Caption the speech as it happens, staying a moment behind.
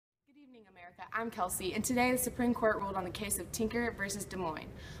America, I'm Kelsey, and today the Supreme Court ruled on the case of Tinker versus Des Moines.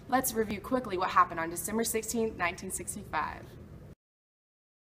 Let's review quickly what happened on December 16, 1965.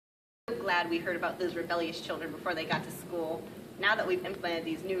 I'm so glad we heard about those rebellious children before they got to school. Now that we've implemented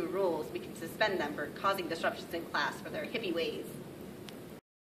these new rules, we can suspend them for causing disruptions in class for their hippie ways.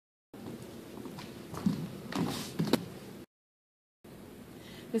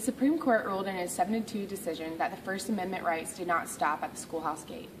 The Supreme Court ruled in a 7-2 decision that the First Amendment rights did not stop at the schoolhouse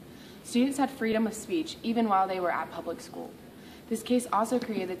gate. Students had freedom of speech even while they were at public school. This case also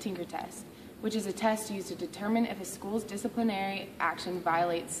created the Tinker test, which is a test used to determine if a school's disciplinary action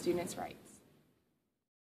violates students' rights.